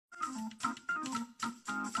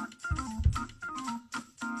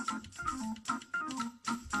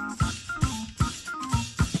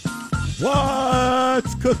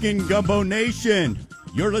What's cooking, Gumbo Nation?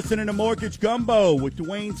 You're listening to Mortgage Gumbo with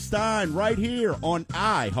Dwayne Stein right here on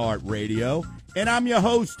iHeartRadio. And I'm your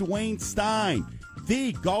host, Dwayne Stein,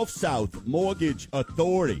 the Gulf South Mortgage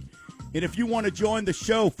Authority. And if you want to join the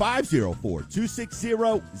show,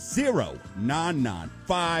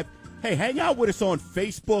 504-260-0995. Hey, hang out with us on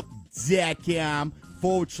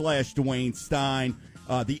Facebook.com/Dwayne Stein,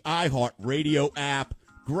 the iHeartRadio app.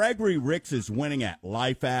 Gregory Ricks is winning at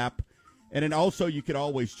Life app. And then also you could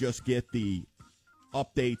always just get the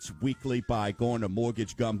updates weekly by going to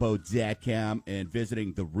mortgagegumbo.com and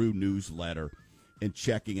visiting the Rue newsletter and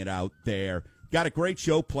checking it out there. Got a great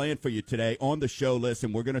show planned for you today. On the show,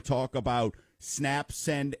 listen, we're going to talk about Snap,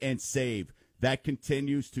 Send, and Save. That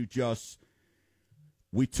continues to just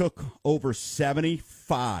 – we took over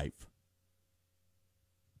 75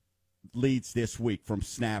 leads this week from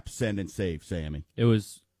Snap, Send, and Save, Sammy. It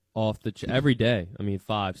was off the every day. I mean,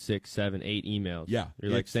 5, 6, 7, 8 emails. Yeah.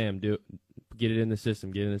 You're like, Sam, get it in the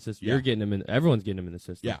system. Get it in the system. Yeah. You're getting them in. Everyone's getting them in the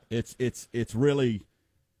system. Yeah, it's really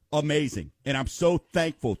amazing. And I'm so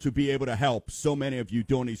thankful to be able to help so many of you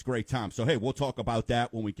during these great times. So, hey, we'll talk about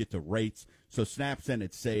that when we get to rates. So Snap, Send,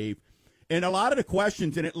 and Save. And a lot of the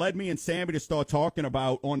questions, and it led me and Sammy to start talking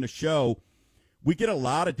about on the show, we get a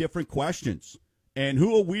lot of different questions. And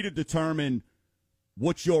who are we to determine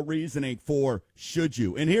what's your reasoning for should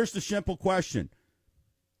you? And here's the simple question.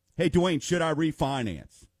 Hey, Dwayne, should I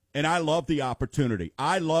refinance? And I love the opportunity.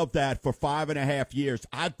 I love that for 5.5 years.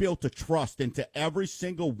 I've built a trust into every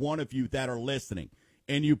single one of you that are listening,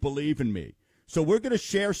 and you believe in me. So we're going to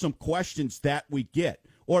share some questions that we get.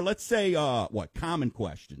 Or let's say, common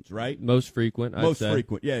questions, right? Most frequent, I'd say. Most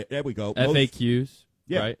frequent. Yeah, there we go. FAQs,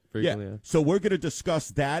 yeah, right? Frequently, yeah. So we're going to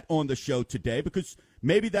discuss that on the show today because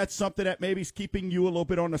maybe that's something that maybe is keeping you a little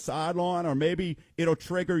bit on the sideline, or maybe it'll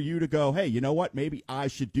trigger you to go, hey, you know what? Maybe I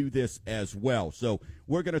should do this as well. So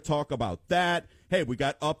we're going to talk about that. Hey, we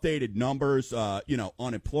got updated numbers,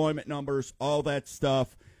 unemployment numbers, all that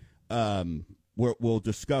stuff. We'll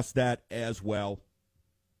discuss that as well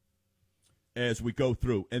as we go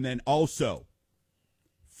through. And then also,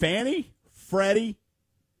 Fannie, Freddie,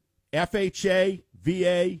 FHA,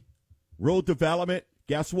 VA, rural development,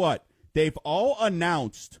 guess what? They've all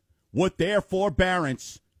announced what their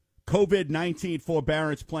forbearance, COVID-19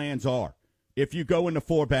 forbearance plans are if you go into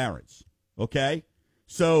forbearance, okay?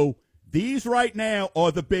 So these right now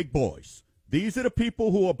are the big boys. These are the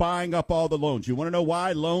people who are buying up all the loans. You want to know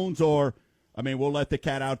why? Loans are, we'll let the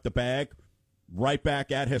cat out the bag, right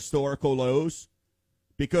back at historical lows,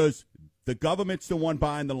 because the government's the one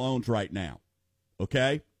buying the loans right now,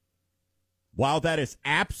 okay? While that is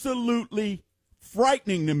absolutely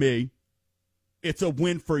frightening to me, it's a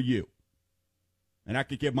win for you. And I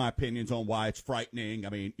could give my opinions on why it's frightening.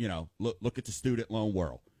 Look at the student loan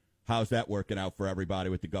world. How's that working out for everybody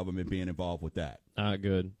with the government being involved with that?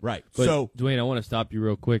 Good. Right. But, so, Dwayne, I want to stop you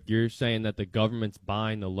real quick. You're saying that the government's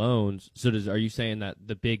buying the loans. So are you saying that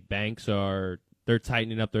the big banks they're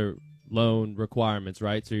tightening up their loan requirements,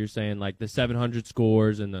 right? So you're saying like the 700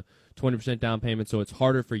 scores and the 20% down payment, so it's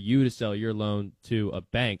harder for you to sell your loan to a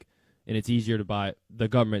bank, and it's easier to buy the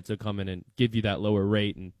government to come in and give you that lower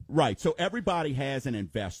rate. Right. So everybody has an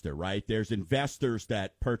investor, right? There's investors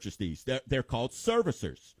that purchase these. They're called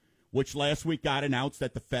servicers, which last week got announced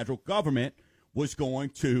that the federal government was going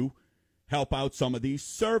to help out some of these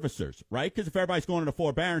servicers, right? Because if everybody's going into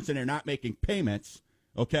forbearance and they're not making payments,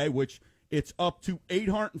 okay, which it's up to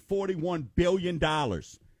 $841 billion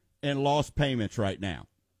in lost payments right now.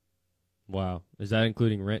 Wow. Is that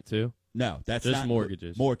including rent too? No, that's just not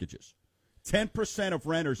mortgages. Mortgages. 10% of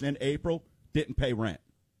renters in April didn't pay rent.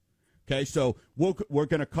 Okay, so we're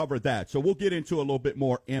going to cover that. So we'll get into a little bit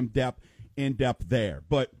more in-depth there.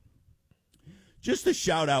 But just a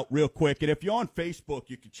shout-out real quick, and if you're on Facebook,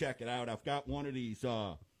 you can check it out. I've got one of these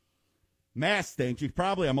mask things.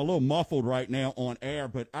 I'm a little muffled right now on air,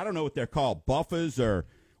 but I don't know what they're called, buffers or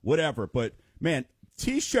whatever. But, man,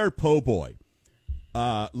 T-shirt po' boy.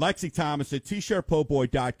 Lexi Thomas at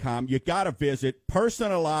tshirtpoboy.com. You got to visit.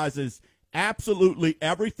 Personalizes absolutely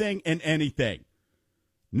everything and anything.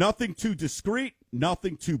 Nothing too discreet,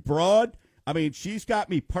 nothing too broad. She's got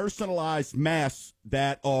me personalized masks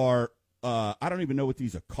that are, I don't even know what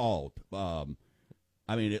these are called.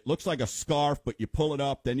 It looks like a scarf, but you pull it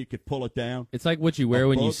up, then you could pull it down. It's like what you wear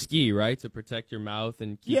when you ski, right? To protect your mouth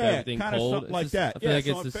and keep everything kind of cold. something like that. I feel like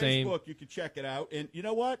so it's on the Facebook, same. You can check it out. And you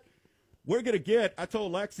know what? We're going to get, I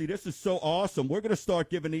told Lexi, this is so awesome. We're going to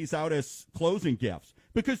start giving these out as closing gifts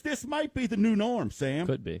because this might be the new norm, Sam.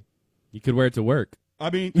 Could be. You could wear it to work.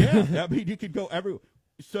 You could go everywhere.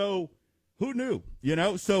 So Who knew?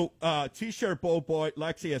 So T-shirt bowl boy,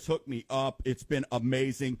 Lexi has hooked me up. It's been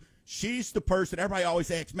amazing. She's the person, everybody always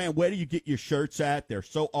asks, man, where do you get your shirts at? They're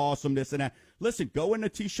so awesome, this and that. Listen, go into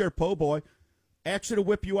T-shirt po' boy, ask her to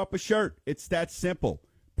whip you up a shirt. It's that simple.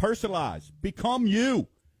 Personalize. Become you.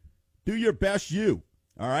 Do your best you.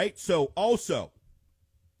 All right? So also,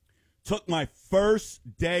 took my first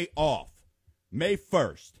day off, May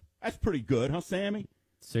 1st. That's pretty good, huh, Sammy?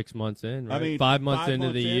 6 months in, right? I mean, 5 months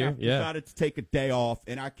into the year. I decided to take a day off,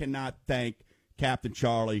 and I cannot thank Captain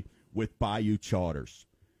Charlie with Bayou Charters.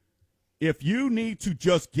 If you need to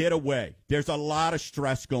just get away, there's a lot of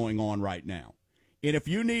stress going on right now. And if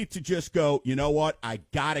you need to just go, you know what, I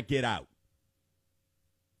got to get out.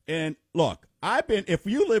 And look, if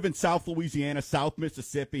you live in South Louisiana, South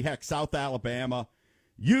Mississippi, heck, South Alabama,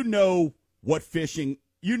 you know what fishing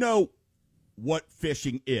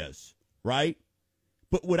is, right?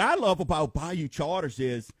 But what I love about Bayou Charters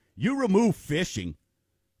is you remove fishing,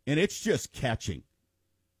 and it's just catching.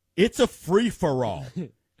 It's a free-for-all.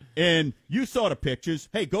 And you saw the pictures.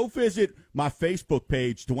 Hey, go visit my Facebook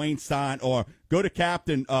page, Dwayne Stein, or go to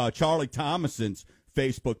Captain Charlie Thomason's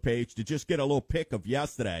Facebook page to just get a little pic of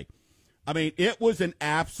yesterday. I mean, it was an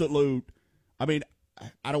absolute, I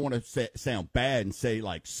don't want to sound bad and say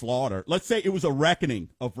like slaughter. Let's say it was a reckoning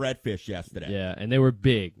of redfish yesterday. Yeah, and they were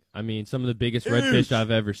big. I mean, some of the biggest redfish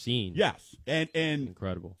I've ever seen. Yes, and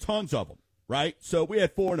incredible. Tons of them, right? So we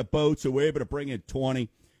had 4 in a boat, so we were able to bring in 20.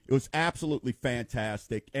 It was absolutely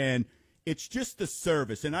fantastic, and it's just the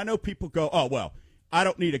service. And I know people go, oh, well, I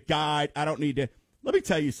don't need a guide. I don't need to. Let me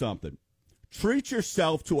tell you something. Treat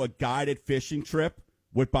yourself to a guided fishing trip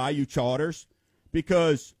with Bayou Charters,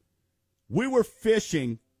 because we were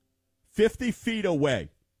fishing 50 feet away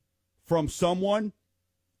from someone.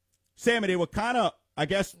 Sammy, they were kind of, I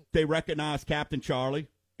guess they recognized Captain Charlie.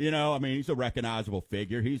 He's a recognizable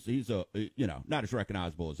figure. He's a, not as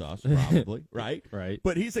recognizable as us, probably, right? Right.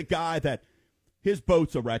 But he's a guy that his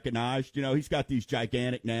boats are recognized. He's got these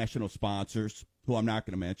gigantic national sponsors, who I'm not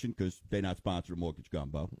going to mention because they're not sponsored Mortgage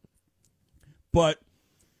Gumbo. But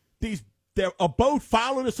a boat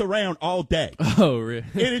followed us around all day. Oh, really?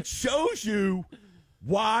 And it shows you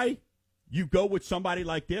why you go with somebody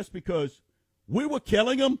like this, because we were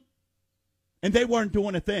killing them. And they weren't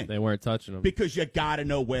doing a thing. They weren't touching them. Because you got to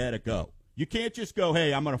know where to go. You can't just go,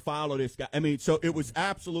 hey, I'm going to follow this guy. So it was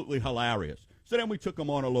absolutely hilarious. So then we took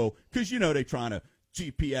them on a little, because, they're trying to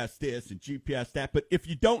GPS this and GPS that. But if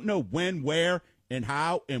you don't know when, where, and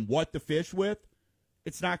how, and what to fish with,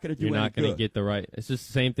 it's not going to do anything. You're not going to get the right. It's just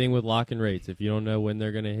the same thing with locking rates. If you don't know when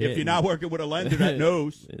they're going to hit. If you're not working with a lender that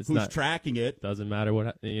knows who's tracking it. Doesn't matter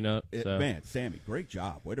what, So. Man, Sammy, great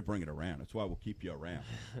job. Way to bring it around. That's why we'll keep you around.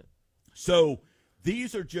 So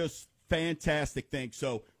these are just fantastic things.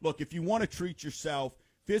 So, look, if you want to treat yourself,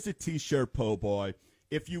 visit T-shirt po' boy.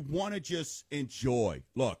 If you want to just enjoy,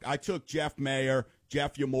 look, I took Jeff Mayer,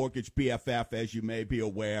 Jeff, your mortgage BFF, as you may be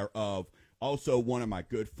aware of. Also, one of my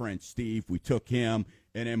good friends, Steve, we took him,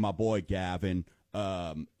 and then my boy Gavin,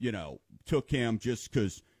 took him just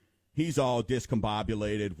because he's all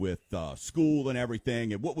discombobulated with school and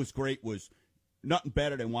everything. And what was great was nothing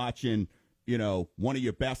better than watching one of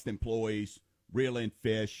your best employees reel in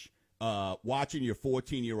fish, watching your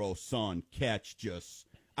 14-year-old son catch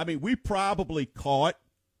we probably caught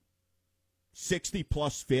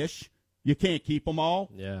 60-plus fish. You can't keep them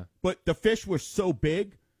all. Yeah. But the fish were so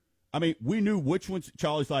big, we knew which ones.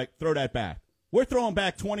 Charlie's like, throw that back. We're throwing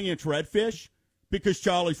back 20-inch redfish because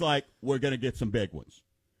Charlie's like, we're going to get some big ones.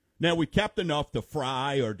 Now, we kept enough to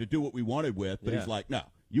fry or to do what we wanted with, but he's like, no,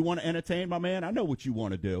 you want to entertain, my man? I know what you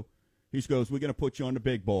want to do. He goes, we're going to put you on the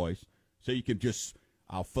big boys so you can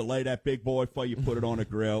I'll fillet that big boy for you, put it on a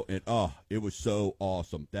grill, and, it was so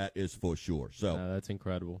awesome. That is for sure. So that's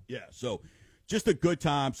incredible. Yeah, so just a good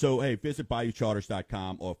time. So, hey, visit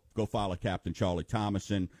BayouCharters.com or go follow Captain Charlie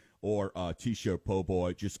Thomason or T-shirt po'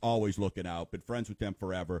 boy. Just always looking out. Been friends with them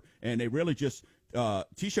forever, and they really just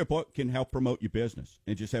T-shirt boy can help promote your business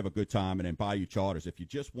and just have a good time. And then Bayou Charters, if you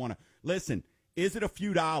just want to listen, is it a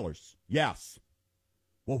few dollars? Yes.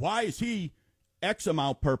 Well, why is he X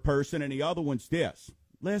amount per person and the other one's this?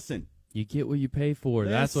 Listen. You get what you pay for.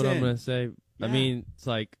 That's what I'm going to say. Yeah. It's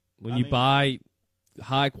like when you buy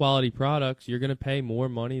high-quality products, you're going to pay more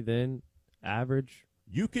money than average.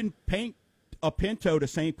 You can paint a Pinto the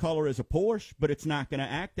same color as a Porsche, but it's not going to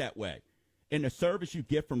act that way. And the service you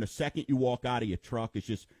get from the second you walk out of your truck is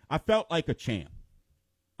just – I felt like a champ.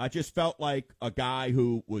 I just felt like a guy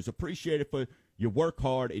who was appreciated for – you work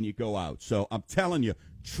hard and you go out. So I'm telling you,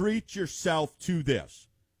 treat yourself to this.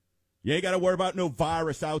 You ain't got to worry about no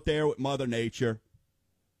virus out there with Mother Nature.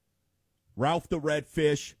 Ralph the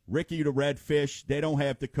Redfish, Ricky the Redfish, they don't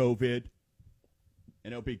have the COVID.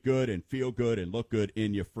 And it'll be good and feel good and look good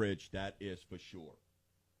in your fridge. That is for sure.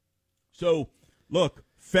 So, look,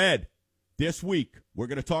 Fed, this week, we're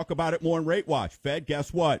going to talk about it more in Rate Watch. Fed,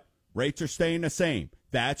 guess what? Rates are staying the same.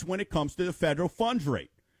 That's when it comes to the federal funds rate.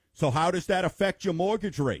 So how does that affect your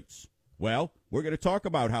mortgage rates? Well, we're going to talk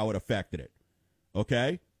about how it affected it.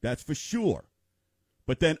 Okay? That's for sure.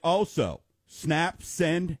 But then also, Snap,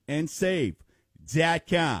 Send, and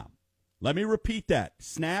Save.com. Let me repeat that.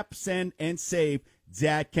 Snap, Send, and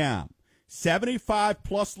Save.com.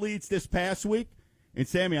 75-plus leads this past week. And,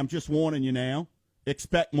 Sammy, I'm just warning you now,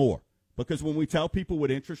 expect more. Because when we tell people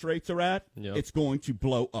what interest rates are at, it's going to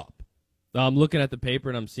blow up. I'm looking at the paper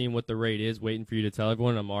and I'm seeing what the rate is, waiting for you to tell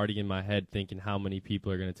everyone. I'm already in my head thinking how many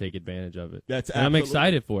people are going to take advantage of it. And I'm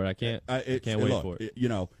excited for it. I can't wait for it. You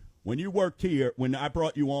know, when you worked here, when I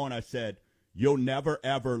brought you on, I said, you'll never,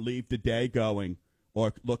 ever leave the day going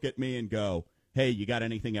or look at me and go, hey, you got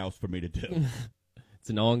anything else for me to do? It's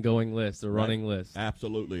an ongoing list, a running list.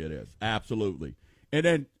 Absolutely it is. Absolutely. And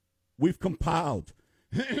then we've compiled,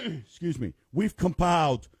 we've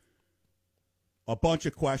compiled a bunch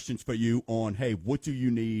of questions for you on, hey, what do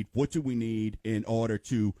you need? What do we need in order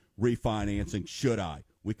to refinancing? Should I?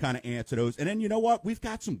 We kind of answer those. And then you know what? We've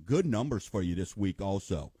got some good numbers for you this week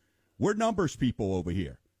also. We're numbers people over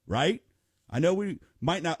here, right? I know we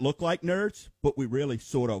might not look like nerds, but we really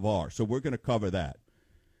sort of are. So we're going to cover that.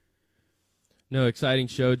 No, exciting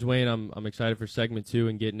show, Dwayne. I'm excited for segment 2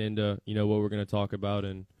 and getting into, what we're going to talk about.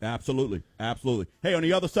 And Absolutely. Hey, on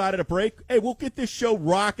the other side of the break, hey, we'll get this show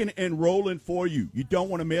rocking and rolling for you. You don't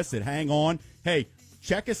want to miss it. Hang on. Hey,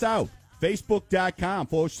 check us out.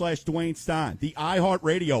 Facebook.com/Dwayne Stein. The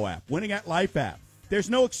iHeartRadio app. Winning at Life app. There's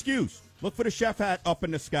no excuse. Look for the chef hat up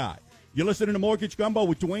in the sky. You're listening to Mortgage Gumbo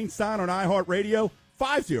with Dwayne Stein on iHeartRadio.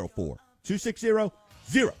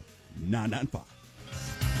 504-260-0995.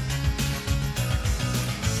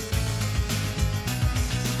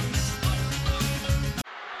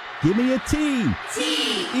 Give me a T.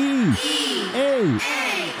 T-E-A-M.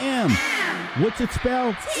 What's it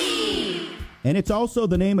spelled? T. And it's also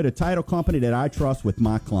the name of the title company that I trust with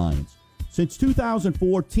my clients. Since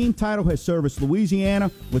 2004, Team Title has serviced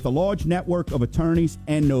Louisiana with a large network of attorneys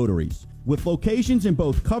and notaries. With locations in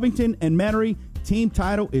both Covington and Metairie, Team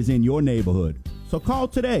Title is in your neighborhood. So call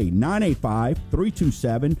today,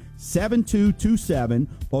 985-327-7227,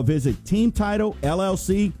 or visit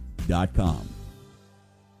TeamTitleLLC.com.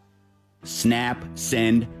 Snap,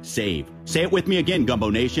 Send, Save. Say it with me again,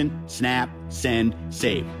 Gumbo Nation. Snap, Send,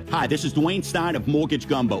 Save. Hi, this is Dwayne Stein of Mortgage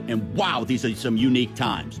Gumbo, and wow, these are some unique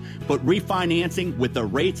times. But refinancing with the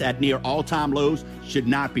rates at near all-time lows should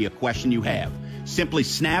not be a question you have. Simply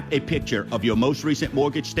snap a picture of your most recent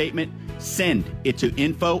mortgage statement, send it to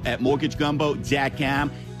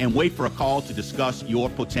info@mortgagegumbo.com, and wait for a call to discuss your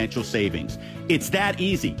potential savings. It's that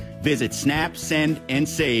easy. Visit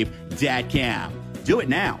snapsendandsave.com. Do it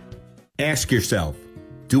now. Ask yourself,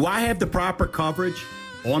 do I have the proper coverage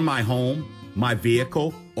on my home, my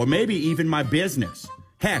vehicle, or maybe even my business?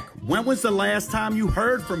 Heck, when was the last time you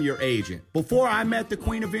heard from your agent? Before I met the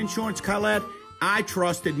Queen of Insurance, Colette, I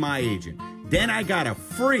trusted my agent. Then I got a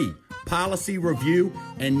free policy review,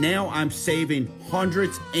 and now I'm saving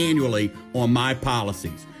hundreds annually on my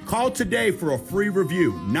policies. Call today for a free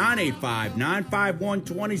review,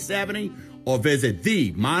 985-951-2070, or visit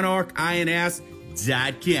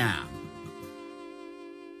themonarchins.com.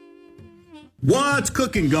 What's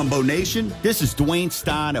cooking, Gumbo Nation? This is Dwayne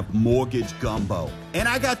Stein of Mortgage Gumbo. And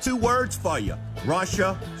I got 2 words for you.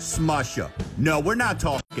 Russia, smusha. No, we're not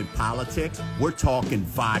talking politics. We're talking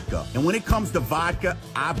vodka. And when it comes to vodka,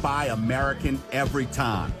 I buy American every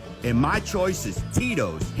time. And my choice is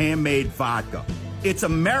Tito's Handmade Vodka. It's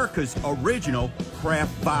America's original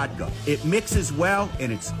craft vodka. It mixes well,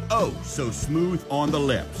 and it's oh so smooth on the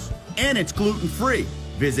lips. And it's gluten-free.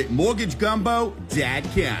 Visit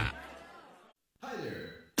MortgageGumbo.com.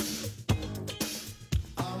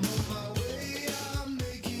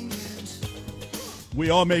 We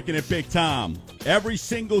are making it big time. Every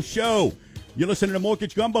single show. You're listening to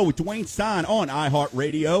Mortgage Gumbo with Dwayne Stein on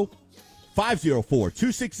iHeartRadio.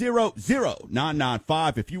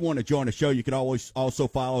 504-260-0995. If you want to join the show, you can always also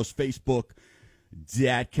follow us,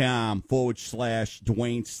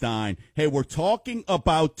 Facebook.com/Dwayne Stein. Hey, we're talking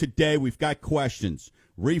about today, we've got questions.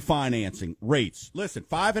 Refinancing, rates. Listen,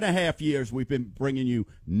 5.5 years we've been bringing you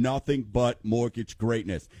nothing but mortgage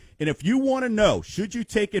greatness. And if you want to know, should you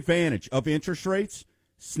take advantage of interest rates,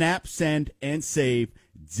 snap, send, and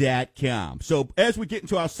save.com. So as we get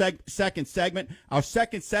into our second segment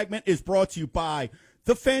is brought to you by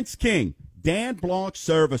the Fence King, Dan Blanc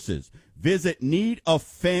Services. Visit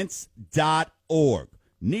needoffense.org.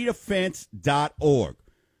 Needoffense.org.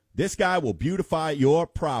 This guy will beautify your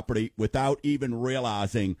property without even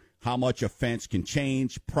realizing how much a fence can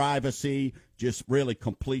change, privacy, just really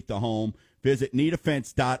complete the home. Visit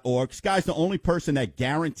needoffense.org. This guy's the only person that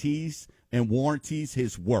guarantees and warranties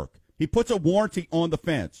his work. He puts a warranty on the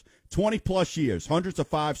fence. 20-plus years, hundreds of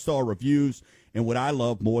five-star reviews. And what I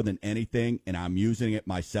love more than anything, and I'm using it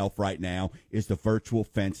myself right now, is the virtual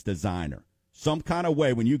fence designer. Some kind of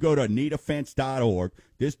way, when you go to needoffense.org,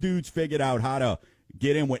 this dude's figured out how to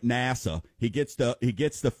get in with NASA. He gets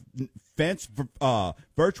the fence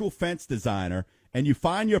virtual fence designer, and you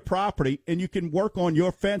find your property, and you can work on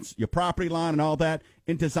your fence, your property line, and all that,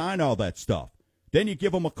 and design all that stuff. Then you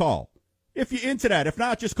give him a call. If you're into that. If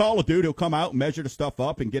not, just call a dude. He'll come out and measure the stuff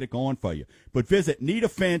up and get it going for you. But visit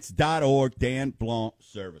needoffense.org, Dan Blanc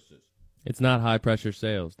Services. It's not high-pressure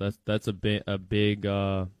sales. That's a big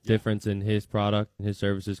difference in his product and his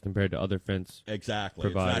services compared to other fence exactly.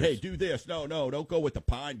 providers. It's not, hey, do this. No, don't go with the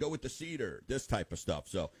pine. Go with the cedar, this type of stuff.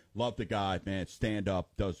 So love the guy, man. Stand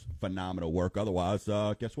up, does phenomenal work. Otherwise,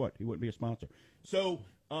 guess what? He wouldn't be a sponsor. So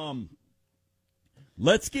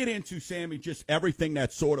let's get into, Sammy, just everything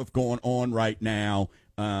that's sort of going on right now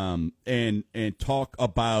and talk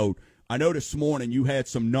about – I know this morning you had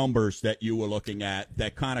some numbers that you were looking at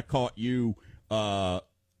that kind of caught you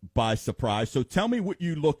by surprise. So tell me what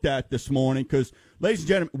you looked at this morning because, ladies and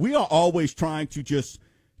gentlemen, we are always trying to just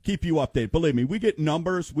keep you updated. Believe me, we get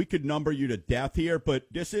numbers. We could number you to death here, but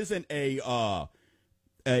this isn't a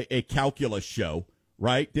calculus show.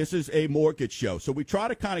 Right? This is a mortgage show. So we try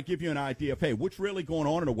to kind of give you an idea of, hey, what's really going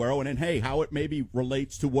on in the world, and then, hey, how it maybe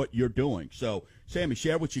relates to what you're doing. So, Sammy,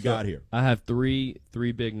 share what you got here. I have three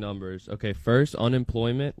big numbers. Okay, first,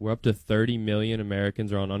 unemployment. We're up to 30 million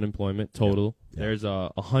Americans are on unemployment total. Yep. There's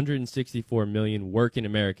 164 million working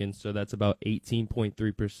Americans, so that's about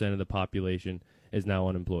 18.3% of the population is now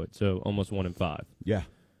unemployed. So almost 1 in 5. Yeah.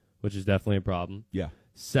 Which is definitely a problem. Yeah.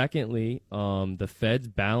 Secondly, the Fed's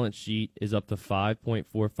balance sheet is up to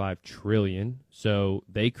 $5.45 trillion. So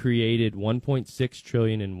they created $1.6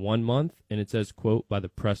 trillion in 1 month, and it says, quote, by the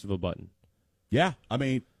press of a button. Yeah, I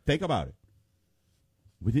mean, think about it.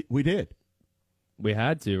 We did. We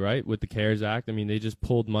had to, right? With the CARES Act. I mean, they just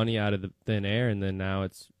pulled money out of the thin air, and then now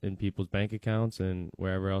it's in people's bank accounts and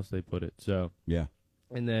wherever else they put it. So yeah.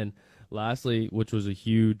 And then lastly, which was a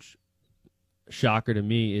huge shocker to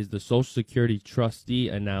me, is the Social Security trustee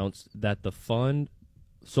announced that the fund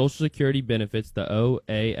Social Security benefits, the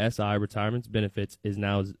OASI retirement benefits,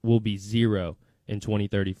 will be zero in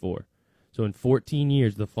 2034. So in 14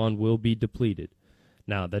 years, the fund will be depleted.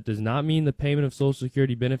 Now, that does not mean the payment of Social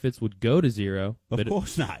Security benefits would go to zero. Of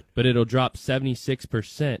course not. But it'll drop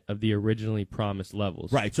 76% of the originally promised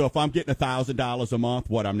levels. Right. So if I'm getting $1,000 a month,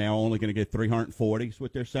 I'm now only going to get $340 is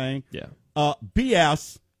what they're saying? Yeah.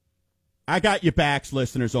 BS. I got your backs,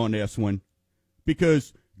 listeners, on this one,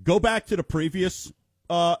 because go back to the previous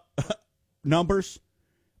numbers.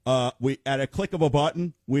 We at a click of a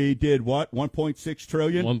button, we did what? 1.6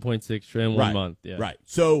 trillion. 1.6 trillion one month. Yeah. Right.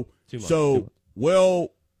 So 2 months,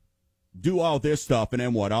 we'll do all this stuff, and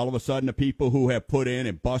then what? All of a sudden, the people who have put in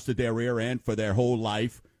and busted their rear end for their whole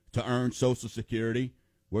life to earn Social Security,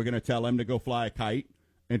 we're going to tell them to go fly a kite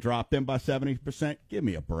and drop them by 70%. Give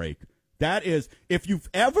me a break. That is, if you've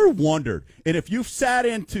ever wondered, and if you've sat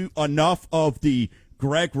into enough of the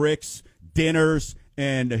Greg Ricks dinners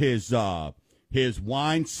and his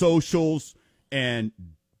wine socials and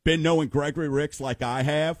been knowing Gregory Ricks like I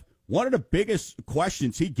have, one of the biggest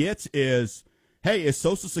questions he gets is, hey, is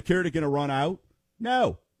Social Security going to run out?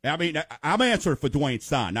 No. I mean, I'm answering for Dwayne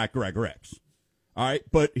Stein, not Greg Ricks. All right,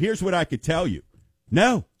 but here's what I could tell you.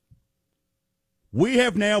 No. We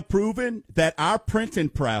have now proven that our printing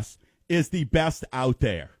press is the best out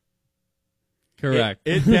there. Correct.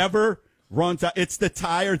 It never runs out. It's the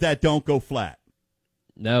tire that don't go flat.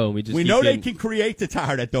 No, we know they can create the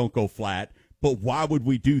tire that don't go flat, but why would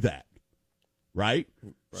we do that? Right?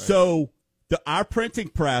 So our printing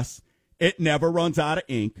press, it never runs out of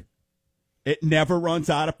ink. It never runs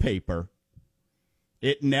out of paper.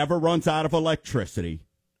 It never runs out of electricity.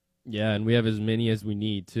 Yeah, and we have as many as we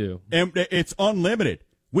need, too. And it's unlimited.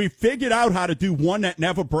 We figured out how to do one that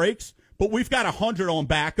never breaks, but we've got 100 on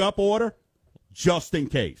backup order just in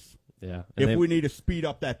case. Yeah. If we need to speed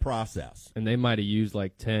up that process. And they might have used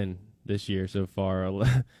like 10 this year so far.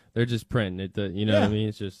 They're just printing it. What I mean?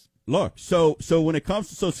 It's just. Look, so when it comes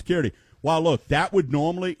to Social Security, while, look, that would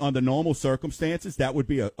normally, under normal circumstances, that would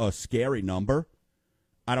be a scary number.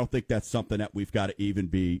 I don't think that's something that we've got to even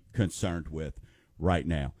be concerned with right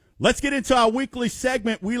now. Let's get into our weekly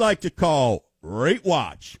segment we like to call Rate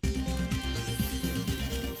Watch.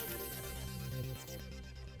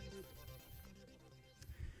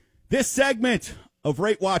 This segment of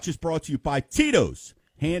Rate Watch is brought to you by Tito's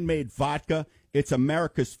Handmade Vodka. It's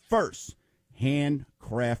America's first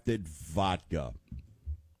handcrafted vodka.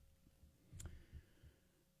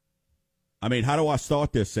 I mean, how do I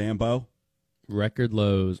start this, Sambo? Record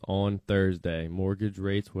lows on Thursday. Mortgage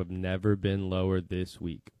rates have never been lower this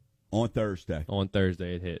week. On Thursday. On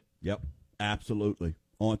Thursday it hit. Yep, absolutely.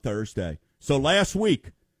 On Thursday. So last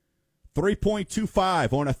week,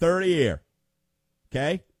 3.25 on a 30-year.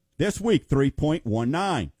 Okay? This week,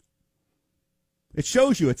 3.19. It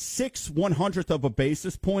shows you it's 6/100th of a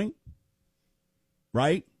basis point,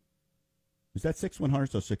 right? Is that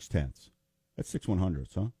 6/100ths or 6/10ths? That's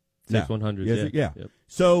 6/100ths, huh? 6/100, Yeah. Yep.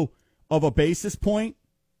 So, of a basis point,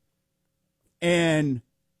 and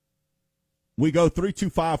we go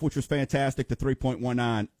 3.25, which was fantastic, to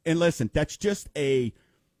 3.19. And listen, that's just a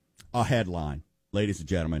headline, ladies and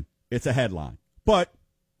gentlemen. It's a headline. But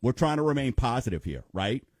we're trying to remain positive here,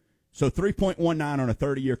 right? So 3.19 on a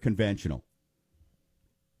 30-year conventional.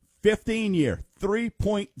 15-year,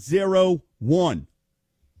 3.01.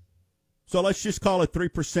 So let's just call it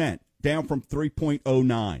 3%, down from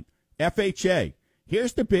 3.09. FHA,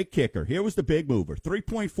 here's the big kicker. Here was the big mover.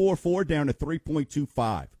 3.44 down to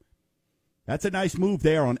 3.25. That's a nice move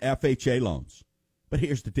there on FHA loans. But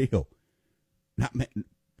here's the deal.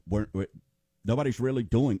 Nobody's really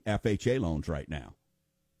doing FHA loans right now.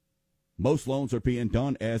 Most loans are being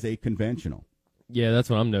done as a conventional. Yeah,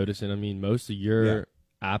 that's what I'm noticing. I mean, most of your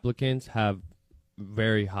applicants have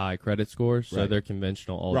very high credit scores, so they're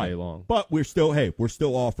conventional all day long. But we're still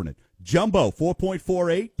offering it. Jumbo,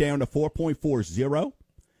 4.48 down to 4.40.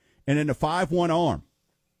 And then the 5-1 ARM,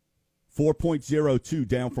 4.02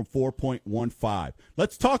 down from 4.15.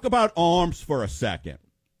 Let's talk about ARMs for a second.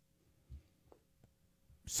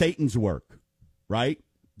 Satan's work, right?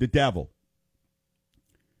 The devil.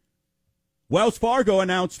 Wells Fargo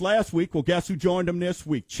announced last week, well, guess who joined them this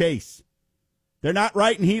week? Chase. They're not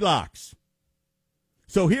writing HELOCs.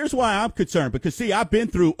 So here's why I'm concerned, because, see, I've been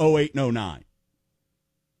through 08 and 09.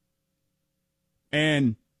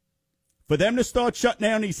 And for them to start shutting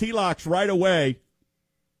down these HELOCs right away,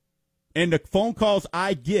 and the phone calls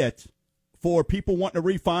I get for people wanting to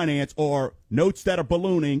refinance or notes that are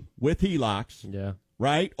ballooning with HELOCs,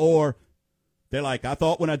 right? Or they're like, I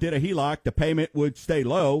thought when I did a HELOC, the payment would stay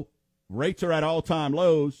low. Rates are at all-time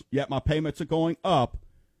lows, yet my payments are going up.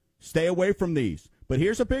 Stay away from these. But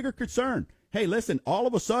here's a bigger concern. Hey, listen, all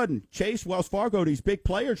of a sudden, Chase, Wells Fargo, these big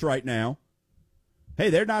players right now, hey,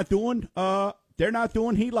 they're not doing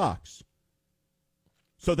HELOCs.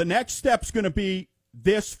 So the next step's going to be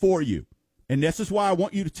this for you. And this is why I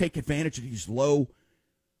want you to take advantage of these low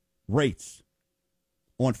rates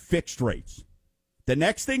on fixed rates. The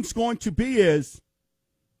next thing's going to be is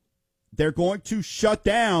they're going to shut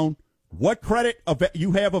down what credit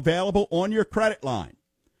you have available on your credit line,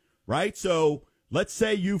 right? So let's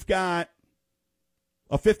say you've got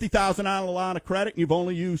a $50,000 line of credit and you've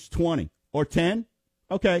only used 20 or 10.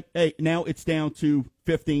 Okay, hey, now it's down to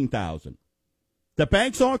 $15,000. The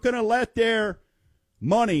banks aren't going to let their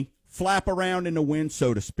money flap around in the wind,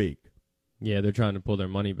 so to speak. Yeah, they're trying to pull their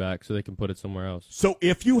money back so they can put it somewhere else. So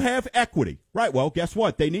if you have equity, right, well, guess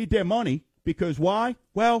what? They need their money because why?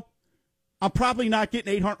 Well, I'm probably not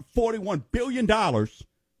getting $841 billion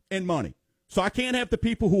in money. So I can't have the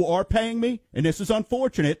people who are paying me, and this is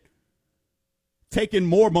unfortunate, taking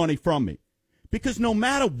more money from me. Because no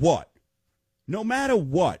matter what,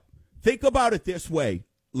 think about it this way,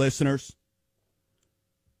 listeners.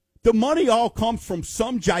 The money all comes from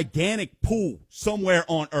some gigantic pool somewhere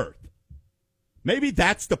on earth. Maybe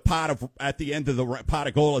that's the pot of gold at the end of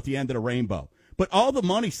the rainbow. But all the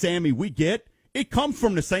money, Sammy, we get, it comes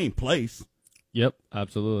from the same place. Yep,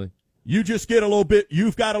 absolutely. You just get a little bit.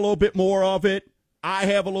 You've got a little bit more of it. I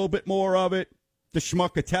have a little bit more of it. The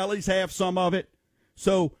Schmuckatellis have some of it.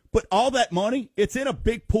 So, but all that money, it's in a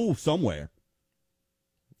big pool somewhere.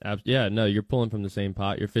 Yeah, no, you're pulling from the same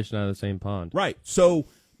pot. You're fishing out of the same pond. Right. So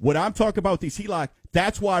what I'm talking about, these HELOC,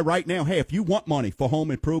 that's why right now, hey, if you want money for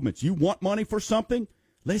home improvements, you want money for something,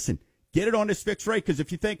 listen, get it on this fixed rate. Because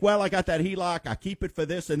if you think, well, I got that HELOC, I keep it for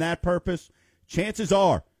this and that purpose, chances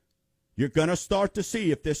are you're going to start to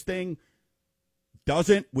see if this thing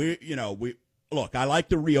doesn't, look, I like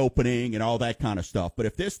the reopening and all that kind of stuff. But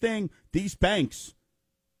if these banks,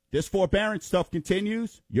 this forbearance stuff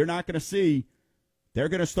continues, you're not going to see, they're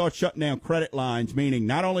going to start shutting down credit lines, meaning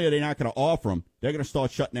not only are they not going to offer them, they're going to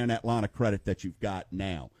start shutting down that line of credit that you've got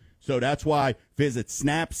now. So that's why visit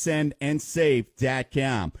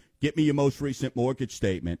snapsendandsave.com. Get me your most recent mortgage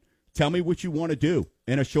statement. Tell me what you want to do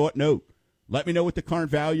in a short note. Let me know what the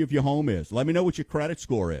current value of your home is. Let me know what your credit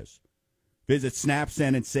score is. Visit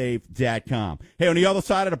snapsendandsave.com. Hey, on the other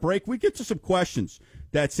side of the break, we get to some questions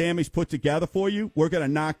that Sammy's put together for you. We're going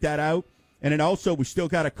to knock that out. And then also, we still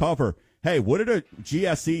got to cover, hey, what are the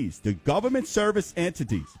GSEs, the government service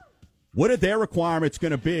entities? What are their requirements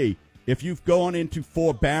going to be if you've gone into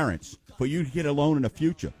forbearance for you to get a loan in the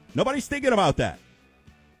future? Nobody's thinking about that.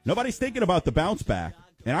 Nobody's thinking about the bounce back.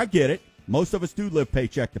 And I get it. Most of us do live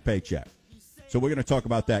paycheck to paycheck. So we're going to talk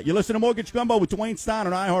about that. You listen to Mortgage Gumbo with Dwayne Stein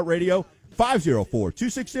on iHeartRadio,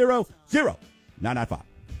 504-260-0995.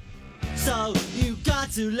 So you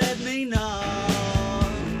got to let me know.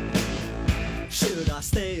 Should I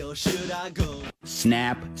stay or should I go?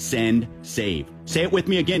 Snap, send, save. Say it with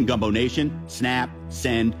me again, Gumbo Nation. Snap,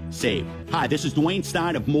 send, save. Hi, this is Dwayne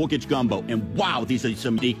Stein of Mortgage Gumbo, and wow, these are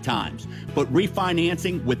some unique times. But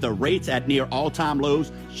refinancing with the rates at near all-time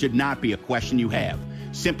lows should not be a question you have.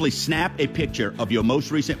 Simply snap a picture of your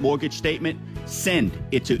most recent mortgage statement, send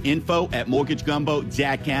it to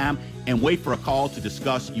info@mortgagegumbo.com, and wait for a call to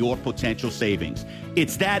discuss your potential savings.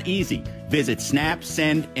 It's that easy. Visit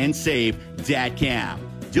snapsendandsave.com.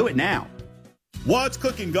 Do it now. What's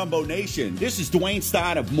cooking, Gumbo Nation? This is Dwayne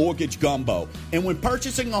Stein of Mortgage Gumbo. And when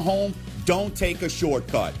purchasing a home, don't take a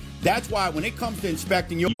shortcut. That's why when it comes to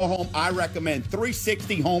inspecting your home, I recommend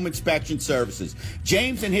 360 Home Inspection Services.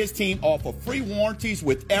 James and his team offer free warranties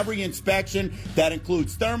with every inspection. That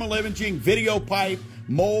includes thermal imaging, video pipe,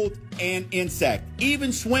 mold, and insect,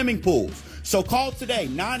 even swimming pools. So call today,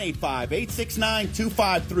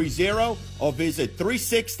 985-869-2530, or visit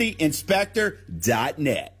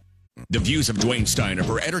 360inspector.net. The views of Dwayne Stein are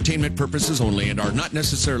for entertainment purposes only and are not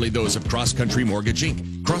necessarily those of Cross Country Mortgage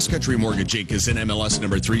Inc. Cross Country Mortgage Inc. is in MLS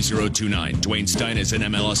number 3029. Dwayne Stein is in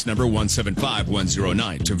MLS number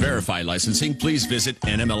 175109. To verify licensing, please visit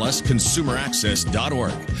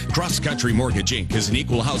nmlsconsumeraccess.org. Cross Country Mortgage Inc. is an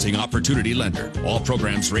equal housing opportunity lender. All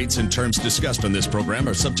programs, rates, and terms discussed on this program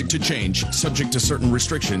are subject to change, subject to certain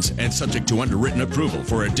restrictions, and subject to underwritten approval.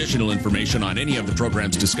 For additional information on any of the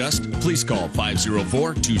programs discussed, please call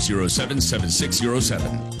 504-207-7607.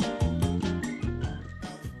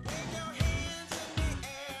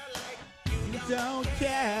 Don't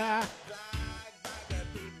care.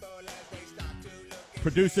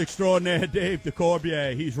 Producer extraordinaire Dave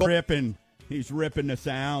DeCorbier. He's ripping the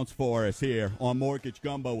sounds for us here on Mortgage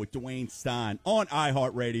Gumbo with Dwayne Stein on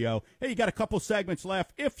iHeartRadio. Hey, you got a couple segments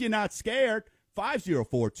left. If you're not scared,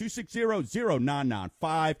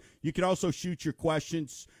 504-260-0995. You can also shoot your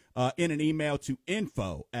questions in an email to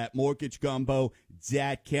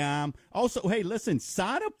info@mortgagegumbo.com. Also, hey, listen,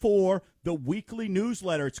 sign up for the weekly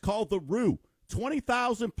newsletter. It's called The Roo.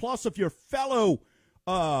 20,000 plus of your fellow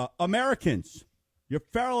Americans, your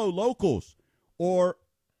fellow locals, or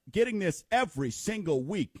getting this every single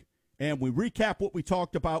week. And we recap what we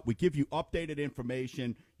talked about. We give you updated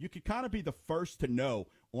information. You can kind of be the first to know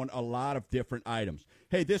on a lot of different items.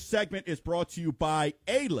 Hey, this segment is brought to you by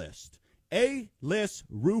A-List. A-List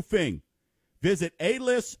Roofing. Visit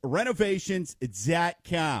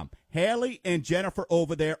A-ListRenovations.com. Haley and Jennifer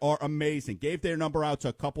over there are amazing. Gave their number out to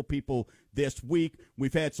a couple people this week.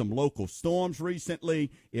 We've had some local storms recently.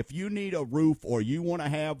 If you need a roof or you want to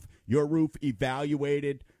have your roof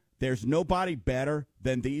evaluated, there's nobody better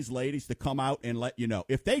than these ladies to come out and let you know.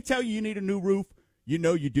 If they tell you need a new roof, you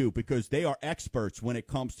know you do, because they are experts when it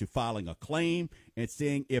comes to filing a claim and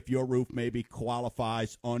seeing if your roof maybe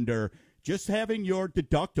qualifies under just having your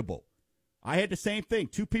deductible. I had the same thing.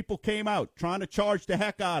 Two people came out trying to charge the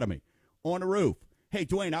heck out of me on the roof. Hey,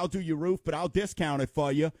 Dwayne, I'll do your roof, but I'll discount it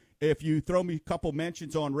for you if you throw me a couple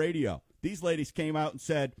mentions on radio. These ladies came out and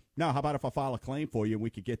said, no, how about if I file a claim for you and we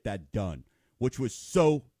could get that done, which was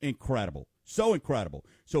so incredible. So incredible.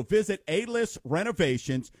 So visit A-List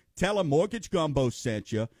Renovations. Tell them Mortgage Gumbo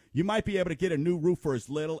sent you. You might be able to get a new roof for as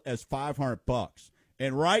little as $500.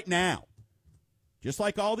 And right now, just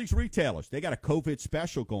like all these retailers, they got a COVID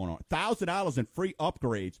special going on. $1,000 in free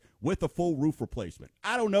upgrades with a full roof replacement.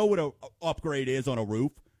 I don't know what an upgrade is on a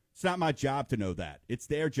roof. It's not my job to know that. It's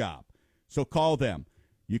their job. So call them.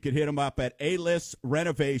 You can hit them up at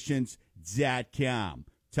alistRenovations.com.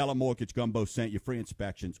 Tell them Mortgage Gumbo sent you free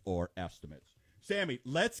inspections or estimates. Sammy,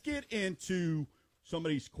 let's get into some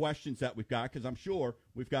of these questions that we've got, because I'm sure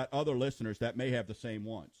we've got other listeners that may have the same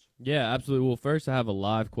ones. Yeah, absolutely. Well, first I have a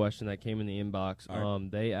live question that came in the inbox.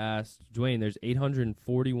 Right. They asked, Dwayne, there's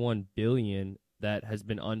 $841 billion that has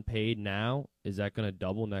been unpaid now. Is that going to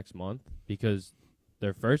double next month? Because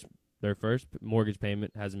their first mortgage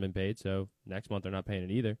payment hasn't been paid, so next month they're not paying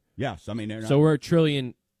it either. Yes, I mean they're not. So we're $1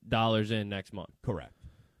 trillion in next month. Correct.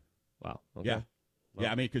 Wow. Okay. Yeah. Well,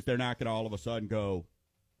 Yeah, I mean, because they're not going to all of a sudden go,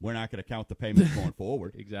 we're not going to count the payments going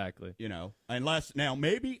forward. Exactly. You know, unless now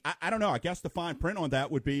maybe I don't know. I guess the fine print on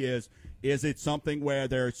that would be is it something where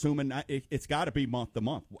they're assuming it's got to be month to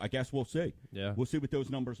month? I guess we'll see. Yeah. We'll see what those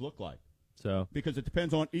numbers look like. So Because it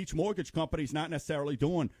depends on each mortgage company's not necessarily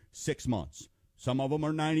doing 6 months. Some of them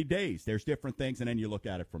are 90 days. There's different things, and then you look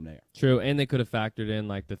at it from there. true, and they could have factored in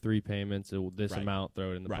like the 3 payments, this Right. amount,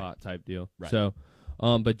 throw it in the Right. pot type deal. Right. So,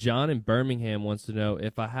 but John in Birmingham wants to know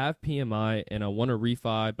if I have PMI and I want to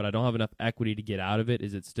refi, but I don't have enough equity to get out of it,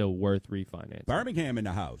 is it still worth refinancing? Birmingham in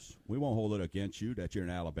the house. We won't hold it against you that you're in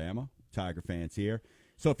Alabama. Tiger fans here.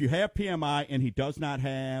 So if you have PMI and he does not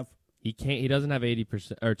have, He can't. He doesn't have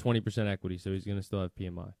 80% or 20% equity, so he's going to still have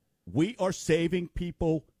PMI. we are saving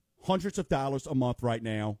people hundreds of dollars a month right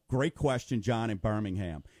now. Great question, John in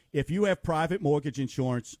Birmingham. If you have private mortgage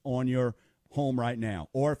insurance on your home right now,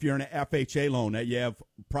 or if you're in an FHA loan that you have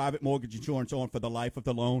private mortgage insurance on for the life of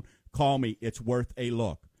the loan, call me. It's worth a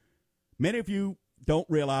look. Many of you don't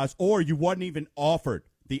realize, or you wasn't even offered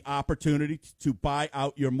the opportunity to buy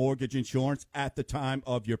out your mortgage insurance at the time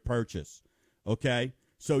of your purchase. Okay?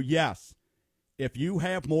 So, yes, if you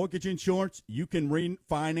have mortgage insurance, you can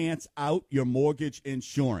refinance out your mortgage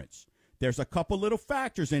insurance. There's a couple little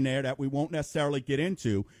factors in there that we won't necessarily get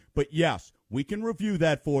into, but yes, we can review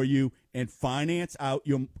that for you and finance out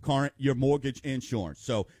your mortgage insurance.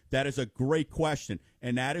 So that is a great question,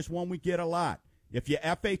 and that is one we get a lot. If you're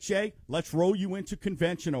FHA, let's roll you into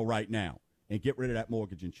conventional right now and get rid of that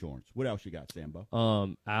mortgage insurance. What else you got, Sambo?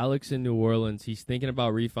 Alex in New Orleans, he's thinking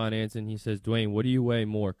about refinancing. He says, Dwayne, what do you weigh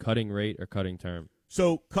more, cutting rate or cutting term?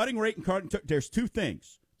 So cutting rate and cutting term, there's two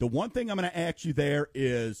things. The one thing I'm going to ask you there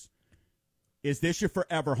is this your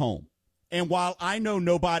forever home? And while I know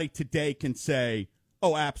nobody today can say,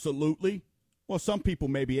 oh, absolutely, well, some people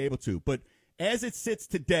may be able to. But as it sits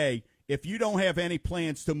today, if you don't have any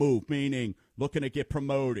plans to move, meaning looking to get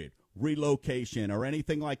promoted, relocation, or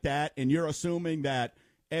anything like that, and you're assuming that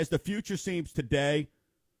as the future seems today,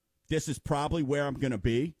 this is probably where I'm going to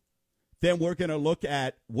be, then we're going to look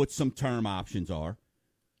at what some term options are,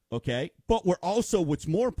 okay? But we're also, what's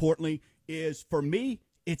more importantly, is for me,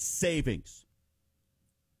 it's savings.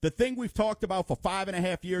 The thing we've talked about for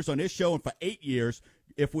 5.5 years on this show and for 8 years,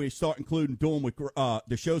 if we start including doing with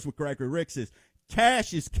the shows with Gregory Ricks, is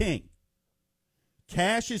cash is king.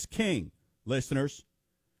 Cash is king, listeners.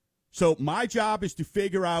 So my job is to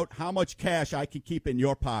figure out how much cash I can keep in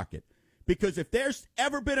your pocket. Because if there's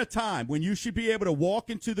ever been a time when you should be able to walk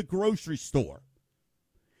into the grocery store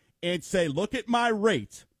and say, look at my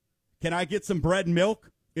rate, can I get some bread and milk?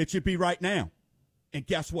 It should be right now. And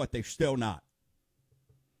guess what? They're still not.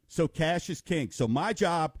 So cash is king. So my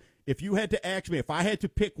job, if you had to ask me, if I had to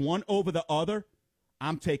pick one over the other,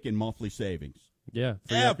 I'm taking monthly savings. Yeah,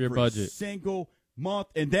 free up your budget. Every single month.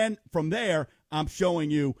 And then from there, I'm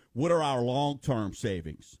showing you what are our long-term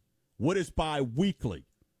savings. What is bi-weekly?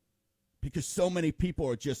 Because so many people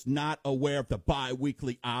are just not aware of the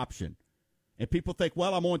bi-weekly option. And people think,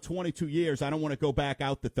 well, I'm on 22 years. I don't want to go back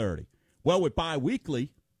out to 30. Well, with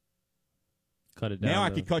bi-weekly, Cut it down. now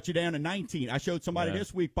I could cut you down to 19. I showed somebody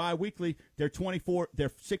this week bi-weekly. They're 24. They're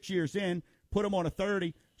 6 years in. Put them on a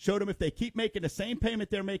 30. Showed them if they keep making the same payment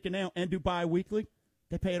they're making now and do bi-weekly,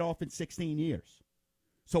 they pay it off in 16 years.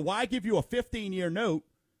 So why give you a 15-year note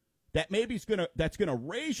that maybe that's gonna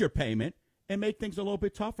raise your payment and make things a little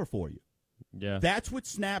bit tougher for you? Yeah. That's what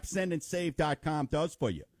SnapSendAndSave.com does for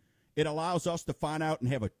you. It allows us to find out and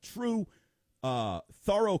have a true,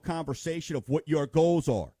 thorough conversation of what your goals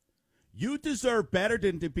are. You deserve better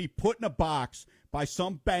than to be put in a box by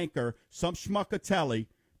some banker, some schmuckatelli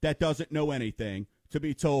that doesn't know anything, to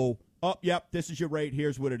be told, oh, yep, this is your rate,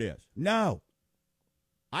 here's what it is. No.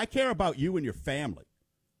 I care about you and your family.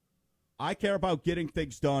 I care about getting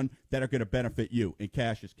things done that are going to benefit you, and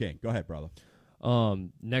cash is king. Go ahead, brother.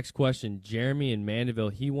 Next question. Jeremy in Mandeville,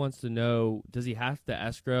 he wants to know, does he have to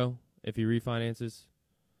escrow if he refinances?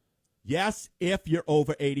 Yes, if you're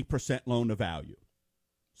over 80% loan to value.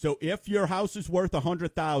 So if your house is worth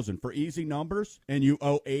 $100,000 for easy numbers and you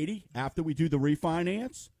owe 80 after we do the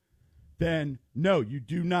refinance, then no, you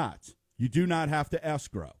do not. You do not have to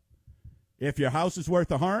escrow. If your house is worth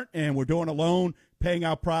 $100 and we're doing a loan, paying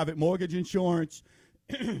out private mortgage insurance,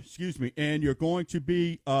 excuse me, and you're going to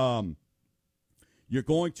be over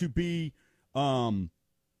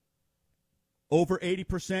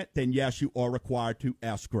 80%, then yes, you are required to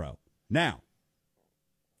escrow. Now,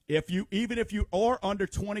 even if you are under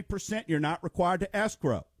 20%, you're not required to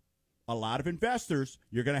escrow. A lot of investors,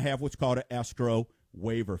 you're going to have what's called an escrow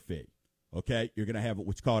waiver fee. Okay? You're going to have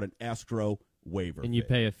what's called an escrow waiver fee. And you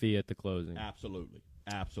pay a fee at the closing. Absolutely.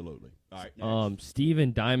 Absolutely. All right. Next.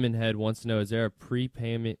 Steven Diamond Head wants to know: is there a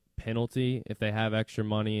prepayment penalty if they have extra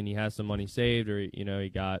money and he has some money saved, or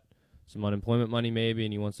he got some unemployment money maybe,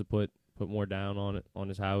 and he wants to put more down on it on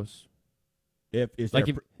his house? If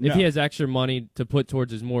he has extra money to put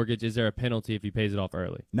towards his mortgage, is there a penalty if he pays it off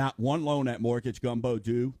early? Not one loan at Mortgage Gumbo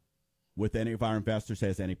do with any of our investors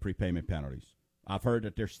has any prepayment penalties. I've heard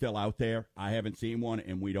that they're still out there. I haven't seen one,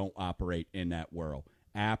 and we don't operate in that world.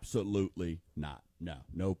 Absolutely not.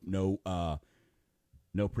 No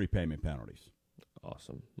prepayment penalties.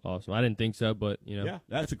 Awesome. I didn't think so, but Yeah,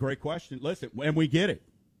 that's a great question. Listen, and we get it.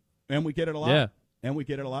 And we get it a lot. Yeah. And we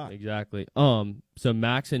get it a lot. Exactly. So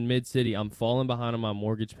Max in Mid-City, I'm falling behind on my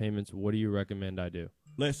mortgage payments. What do you recommend I do?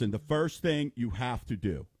 Listen, the first thing you have to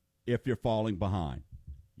do if you're falling behind,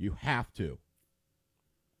 you have to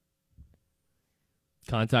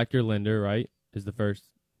contact your lender, right? Is the first.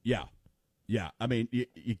 Yeah. I mean,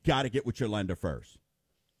 you got to get with your lender first.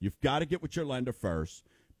 You've got to get with your lender first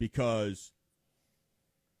because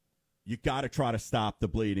you got to try to stop the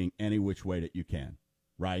bleeding any which way that you can,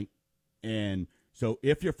 right? And so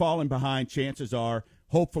if you're falling behind, chances are,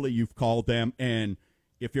 hopefully you've called them. And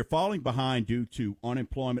if you're falling behind due to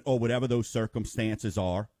unemployment or whatever those circumstances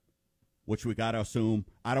are, which we got to assume,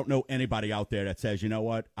 I don't know anybody out there that says, you know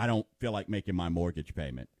what, I don't feel like making my mortgage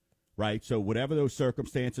payment, right? So whatever those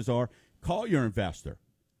circumstances are, call your investor.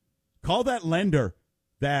 Call that lender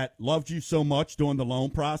that loved you so much during the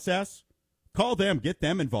loan process. Call them, get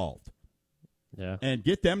them involved. Yeah. And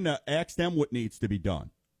get them to ask them what needs to be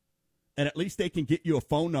done. And at least they can get you a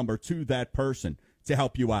phone number to that person to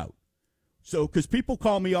help you out. So, because people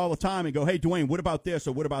call me all the time and go, hey, Dwayne, what about this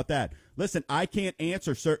or what about that? Listen, I can't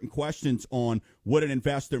answer certain questions on what an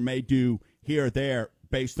investor may do here or there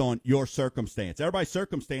based on your circumstance. Everybody's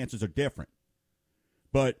circumstances are different.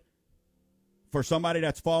 But for somebody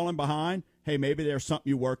that's fallen behind, hey, maybe there's something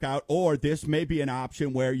you work out, or this may be an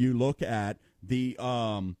option where you look at the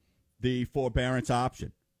forbearance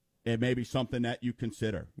option. It may be something that you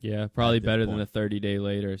consider. Yeah, probably better than a 30-day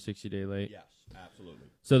late or a 60-day late. Yes, absolutely.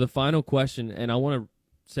 So the final question, and I want to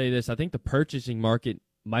say this, I think the purchasing market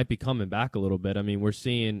might be coming back a little bit. I mean, we're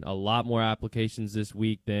seeing a lot more applications this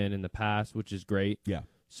week than in the past, which is great. Yeah.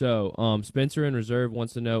 So Spencer in Reserve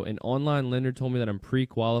wants to know, an online lender told me that I'm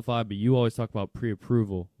pre-qualified, but you always talk about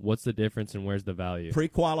pre-approval. What's the difference and where's the value?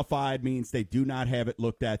 Pre-qualified means they do not have it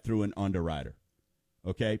looked at through an underwriter.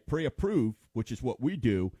 Okay? Pre-approved, which is what we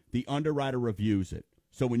do, the underwriter reviews it.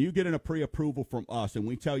 So when you get in a pre-approval from us and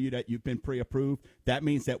we tell you that you've been pre-approved, that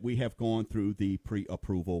means that we have gone through the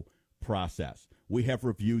pre-approval process. We have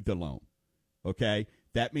reviewed the loan. Okay?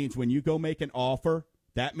 That means when you go make an offer,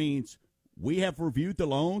 that means we have reviewed the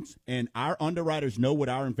loans and our underwriters know what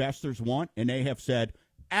our investors want, and they have said,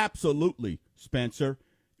 absolutely, Spencer,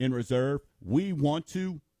 in Reserve, we want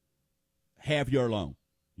to have your loan.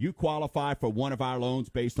 You qualify for one of our loans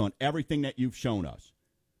based on everything that you've shown us.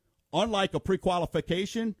 Unlike a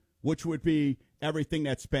pre-qualification, which would be everything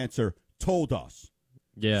that Spencer told us.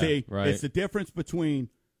 Yeah, see, right. It's the difference between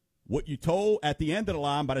what you told at the end of the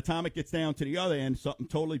line, by the time it gets down to the other end, something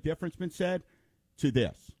totally different's been said, to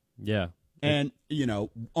this. Yeah. And,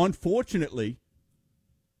 unfortunately,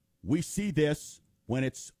 we see this when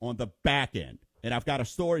it's on the back end. And I've got a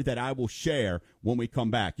story that I will share when we come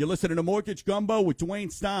back. You're listening to Mortgage Gumbo with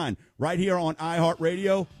Dwayne Stein right here on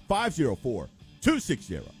iHeartRadio,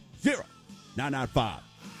 504-260-0995.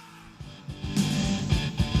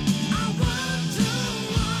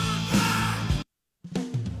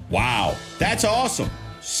 Wow, that's awesome.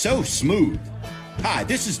 So smooth. Hi,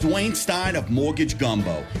 this is Dwayne Stein of Mortgage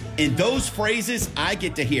Gumbo, and those phrases I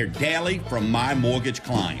get to hear daily from my mortgage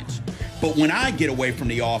clients. But when I get away from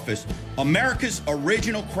the office, America's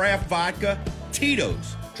original craft vodka,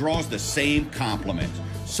 Tito's, draws the same compliments.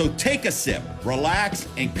 So take a sip, relax,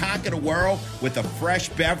 and conquer the world with a fresh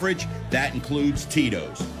beverage that includes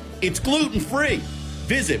Tito's. It's gluten-free.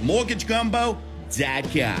 Visit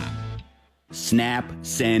mortgagegumbo.com. Snap,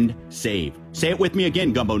 send, save. Say it with me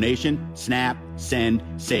again, Gumbo Nation. Snap, send,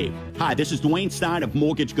 save. Hi, this is Dwayne Stein of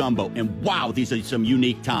Mortgage Gumbo, and wow, these are some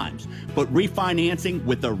unique times. But refinancing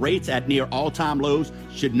with the rates at near all-time lows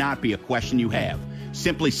should not be a question you have.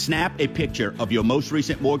 Simply snap a picture of your most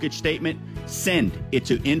recent mortgage statement, send it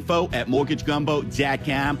to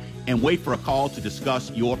info@mortgagegumbo.com, and wait for a call to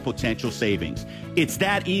discuss your potential savings. It's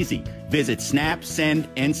that easy. Visit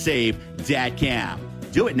snapsendandsave.com.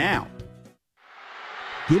 Do it now.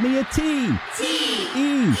 Give me a T.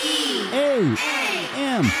 T-E-A-M.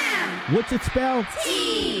 What's it spelled?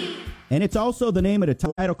 T. And it's also the name of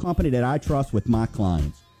the title company that I trust with my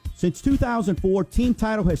clients. Since 2004, Team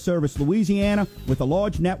Title has serviced Louisiana with a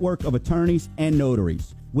large network of attorneys and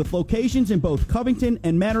notaries. With locations in both Covington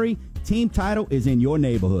and Metairie, Team Title is in your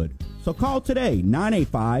neighborhood. So call today,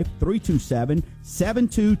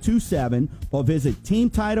 985-327-7227, or visit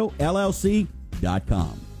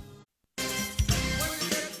TeamTitleLLC.com.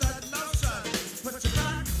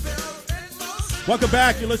 Welcome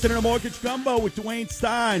back. You're listening to Mortgage Gumbo with Dwayne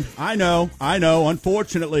Stein. I know.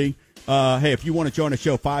 Unfortunately, hey, if you want to join the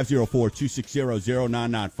show,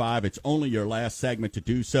 504-260-0995. It's only your last segment to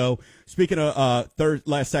do so. Speaking of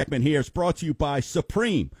last segment here, it's brought to you by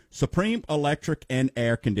Supreme Electric and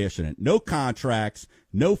Air Conditioning. No contracts,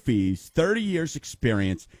 no fees, 30 years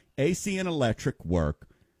experience, AC and electric work.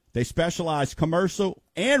 They specialize commercial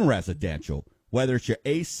and residential, whether it's your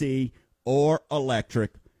AC or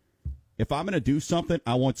electric. If I'm going to do something,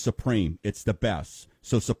 I want Supreme. It's the best.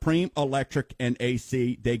 So Supreme Electric and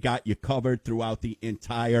AC, they got you covered throughout the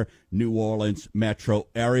entire New Orleans metro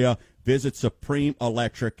area. Visit Supreme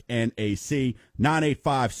Electric and AC,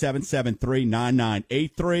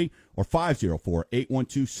 985-773-9983 or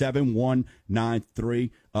 504-812-7193.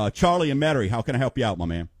 Charlie and Metairie, how can I help you out, my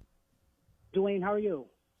man? Dwayne, how are you?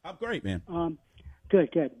 I'm great, man. Good.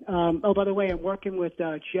 By the way, I'm working with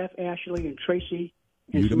Jeff, Ashley, and Tracy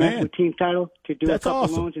You the man. with Team Title to do That's a couple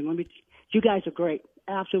awesome. loans. And you guys are great.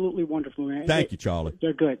 Absolutely wonderful, man. Thank you, Charlie.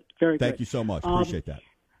 They're good. Very good. Thank you so much. Appreciate that.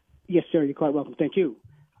 Yes, sir. You're quite welcome. Thank you.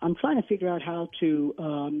 I'm trying to figure out how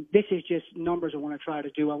to this is just numbers I want to try to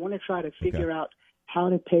do. I want to try to figure out how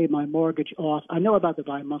to pay my mortgage off. I know about the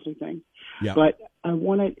bi-monthly thing, but I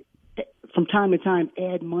want to, from time to time,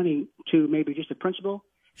 add money to maybe just the principal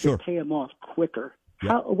to pay them off quicker.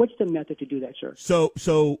 What's the method to do that, sir? So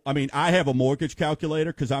I mean, I have a mortgage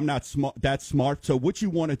calculator because I'm not that smart. So what you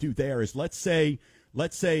want to do there is let's say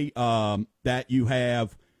that you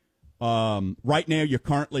have right now you're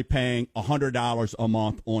currently paying $100 a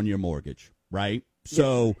month on your mortgage, right?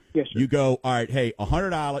 So yes, you go, all right, hey,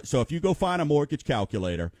 $100. So if you go find a mortgage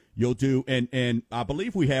calculator, you'll do, and I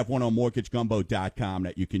believe we have one on mortgagegumbo.com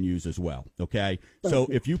that you can use as well. Okay. So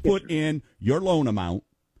if you put in your loan amount,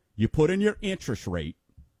 you put in your interest rate,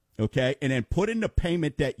 okay, and then put in the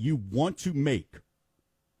payment that you want to make.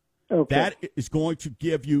 Okay. That is going to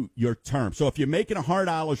give you your term. So if you're making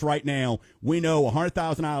 $100 right now, we know a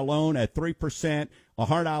 $100,000 loan at 3%,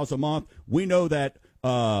 $100 a month. We know that,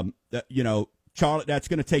 Charlotte, that's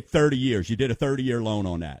going to take 30 years. You did a 30-year loan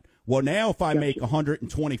on that. Well, now if I make a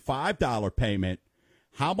 $125 payment,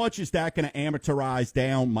 how much is that going to amortize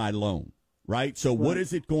down my loan? Right? So what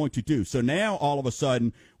is it going to do? So now all of a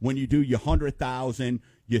sudden, when you do your 100,000,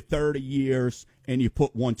 your 30 years, and you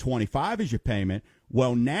put 125 as your payment,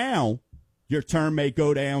 well, now your term may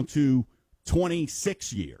go down to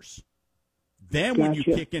 26 years. Then when you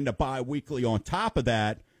kick into biweekly on top of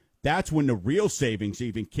that, that's when the real savings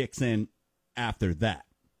even kicks in after that.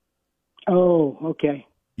 Oh, okay.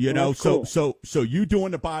 You know, cool. so you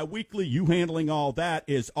doing the biweekly, you handling all that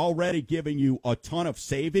is already giving you a ton of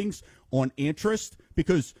savings on interest,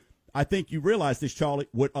 because I think you realize this, Charlie,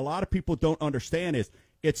 what a lot of people don't understand is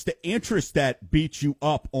it's the interest that beats you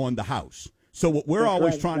up on the house. So what we're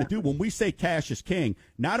always trying to do when we say cash is king,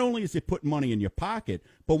 not only is it putting money in your pocket,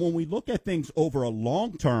 but when we look at things over a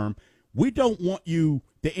long term, we don't want you,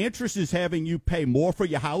 the interest is having you pay more for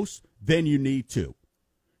your house than you need to.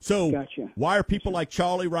 So why are people like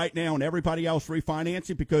Charlie right now and everybody else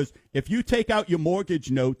refinancing? Because if you take out your mortgage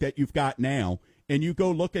note that you've got now and you go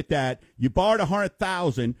look at that, you borrowed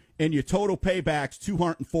 $100,000 and your total payback's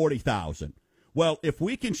 $240,000. Well, if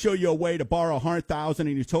we can show you a way to borrow $100,000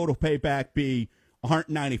 and your total payback be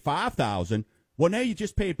 $195,000, well, now you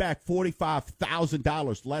just paid back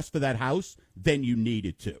 $45,000 less for that house than you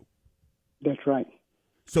needed to. That's right.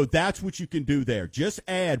 So that's what you can do there. Just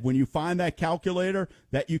add, when you find that calculator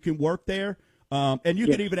that you can work there, and you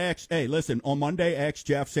can even ask, hey, listen, on Monday, ask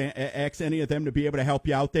Jeff, ask any of them to be able to help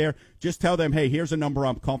you out there. Just tell them, hey, here's a number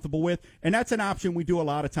I'm comfortable with. And that's an option we do a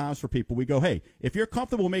lot of times for people. We go, hey, if you're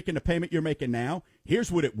comfortable making the payment you're making now, here's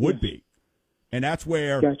what it would be. And that's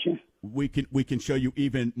where we can show you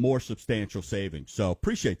even more substantial savings. So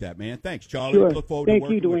appreciate that, man. Thanks, Charlie. Sure. Look forward to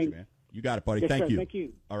working with you, man. You got it, buddy. Yes, Thank sir. you. Thank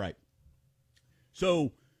you. All right.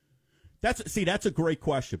 So that's a great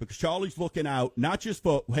question, because Charlie's looking out not just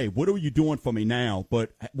for, hey, what are you doing for me now,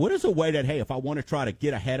 but what is a way that, hey, if I want to try to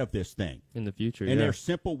get ahead of this thing in the future, and there's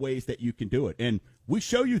simple ways that you can do it, and we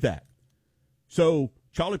show you that. So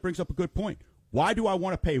Charlie brings up a good point. Why do I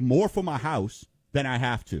want to pay more for my house than I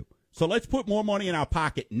have to? So let's put more money in our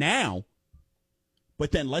pocket now,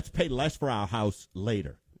 but then let's pay less for our house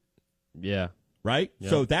later. Yeah. Right?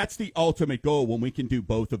 Yeah. So that's the ultimate goal when we can do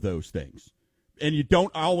both of those things. And you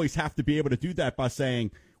don't always have to be able to do that by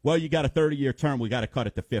saying, well, you got a 30-year term, we got to cut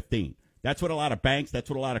it to 15. That's what a lot of banks, that's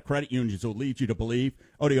what a lot of credit unions will lead you to believe.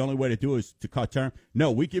 Oh, the only way to do it is to cut term.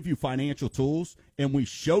 No, we give you financial tools, and we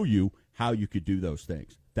show you how you could do those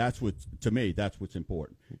things. That's what, to me, that's what's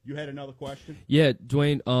important. You had another question? Yeah,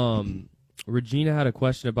 Dwayne, Regina had a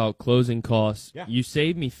question about closing costs. Yeah. You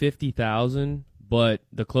saved me $50,000, but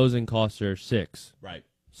the closing costs are $6,000. Right.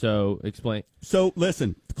 So explain. So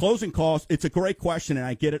listen, closing costs, it's a great question, and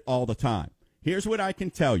I get it all the time. Here's what I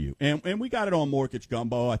can tell you, and we got it on Mortgage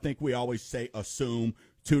Gumbo. I think we always say assume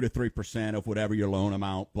 2 to 3% of whatever your loan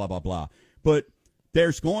amount, blah, blah, blah. But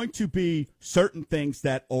there's going to be certain things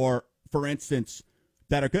that are, for instance,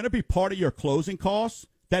 that are going to be part of your closing costs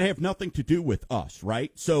that have nothing to do with us,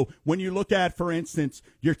 right? So when you look at, for instance,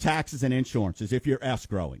 your taxes and insurances, if you're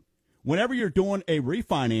escrowing, whenever you're doing a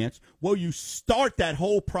refinance, well, you start that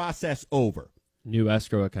whole process over. New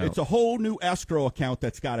escrow account. It's a whole new escrow account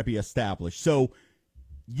that's got to be established. So,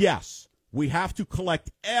 yes, we have to collect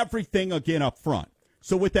everything again up front.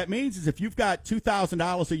 So what that means is if you've got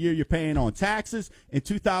 $2,000 a year you're paying on taxes and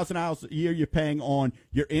 $2,000 a year you're paying on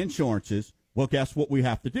your insurances, well, guess what we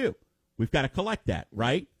have to do? We've got to collect that,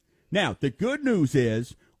 right? Now, the good news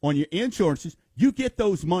is on your insurances, you get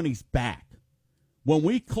those monies back. When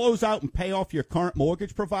we close out and pay off your current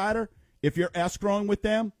mortgage provider, if you're escrowing with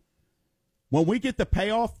them, when we get the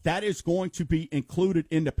payoff, that is going to be included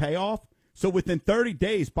in the payoff. So within 30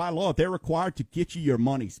 days, by law, they're required to get you your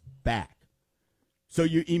monies back. So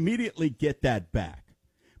you immediately get that back.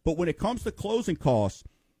 But when it comes to closing costs,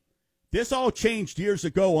 this all changed years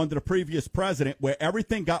ago under the previous president where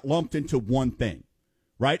everything got lumped into one thing,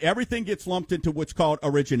 right? Everything gets lumped into what's called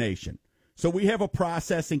origination. So we have a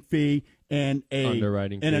processing fee and an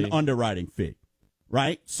underwriting fee,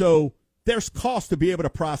 right? So there's cost to be able to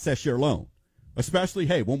process your loan. Especially,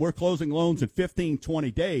 hey, when we're closing loans in 15,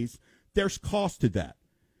 20 days, there's cost to that.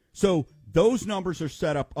 So those numbers are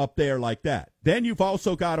set up there like that. Then you've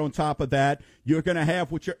also got on top of that, you're going to have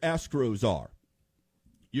what your escrows are.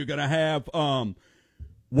 You're going to have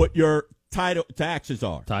what your title taxes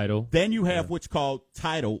are. Title. Then you have what's called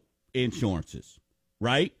title insurances,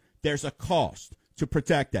 right? There's a cost to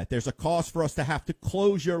protect that. There's a cost for us to have to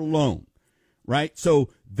close your loan, right? So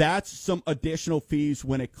that's some additional fees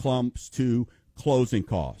when it comes to closing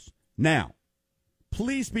costs. Now,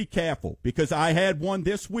 please be careful because I had one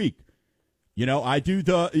this week. You know, I do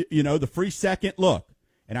the free second look.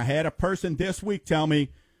 And I had a person this week tell me,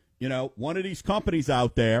 you know, one of these companies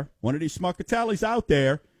out there, one of these Smuckatellis out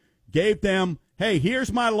there, gave them, hey,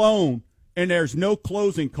 here's my loan, and there's no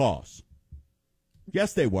closing costs.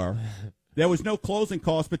 Yes, they were. There was no closing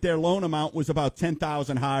costs, but their loan amount was about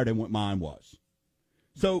 $10,000 higher than what mine was.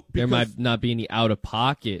 So there might not be any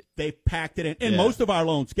out-of-pocket. They packed it in. And most of our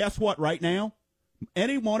loans, guess what, right now?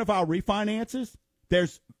 Any one of our refinances,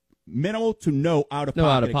 there's minimal to no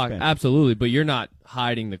out-of-pocket expense. Absolutely, but you're not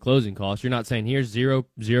hiding the closing costs. You're not saying, here's zero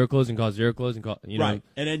closing costs, zero closing costs. You know? Right,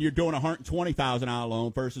 and then you're doing a $120,000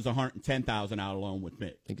 loan versus a $110,000 loan with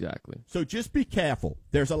me. Exactly. So just be careful.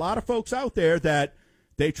 There's a lot of folks out there that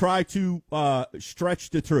they try to stretch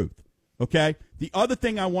the truth. Okay? The other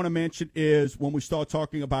thing I want to mention is when we start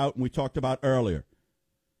talking about, and we talked about earlier,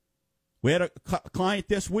 we had a client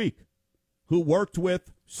this week who worked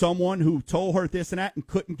with someone who told her this and that and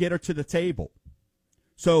couldn't get her to the table.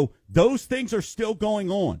 So those things are still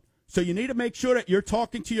going on. So you need to make sure that you're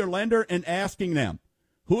talking to your lender and asking them,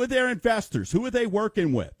 who are their investors? Who are they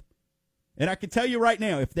working with? And I can tell you right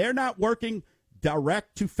now, if they're not working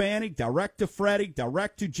direct to Fannie, direct to Freddie,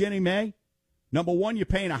 direct to Ginnie Mae, number one, you're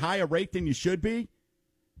paying a higher rate than you should be.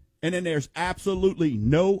 And then there's absolutely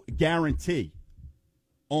no guarantee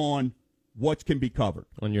on what can be covered.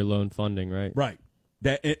 On your loan funding, right? Right.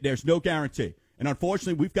 There's no guarantee. And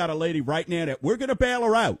unfortunately, we've got a lady right now that we're going to bail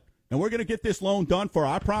her out, and we're going to get this loan done for her.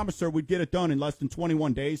 I promised her we'd get it done in less than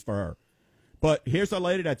 21 days for her. But here's a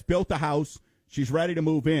lady that's built a house. She's ready to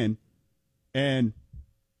move in, and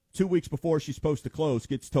 2 weeks before she's supposed to close,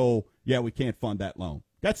 gets told, yeah, we can't fund that loan.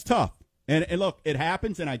 That's tough. And look, it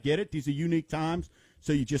happens, and I get it. These are unique times,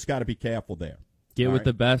 so you just got to be careful there. Get with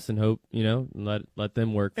the best and hope, let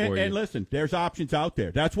them work for you. And listen, there's options out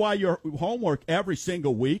there. That's why your homework every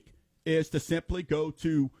single week is to simply go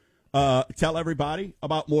to tell everybody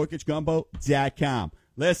about MortgageGumbo.com.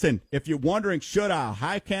 Listen, if you're wondering, should I,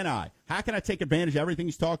 how can I take advantage of everything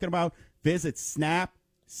he's talking about, visit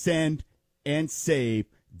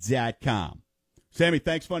SnapSendAndSave.com. Sammy,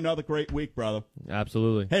 thanks for another great week, brother.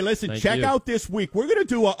 Absolutely. Hey, listen, check out this week. We're gonna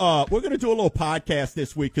do a little podcast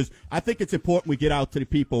this week because I think it's important we get out to the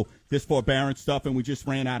people this forbearance stuff, and we just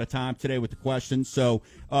ran out of time today with the questions. So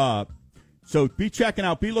So be checking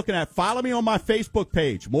out, be looking at, follow me on my Facebook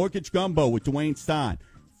page, Mortgage Gumbo with Dwayne Stein.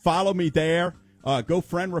 Follow me there. Go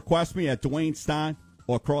friend request me at Dwayne Stein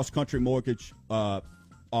or Cross Country Mortgage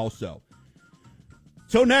also.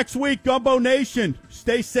 So next week, Gumbo Nation,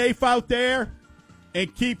 stay safe out there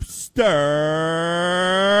and keep stirring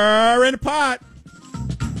the pot.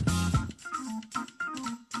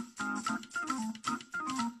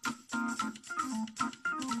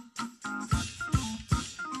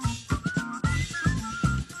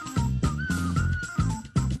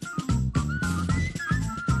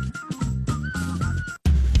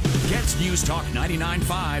 News Talk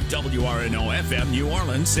 99.5 WRNO FM New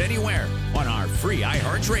Orleans anywhere on our free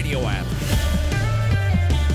iHeartRadio app.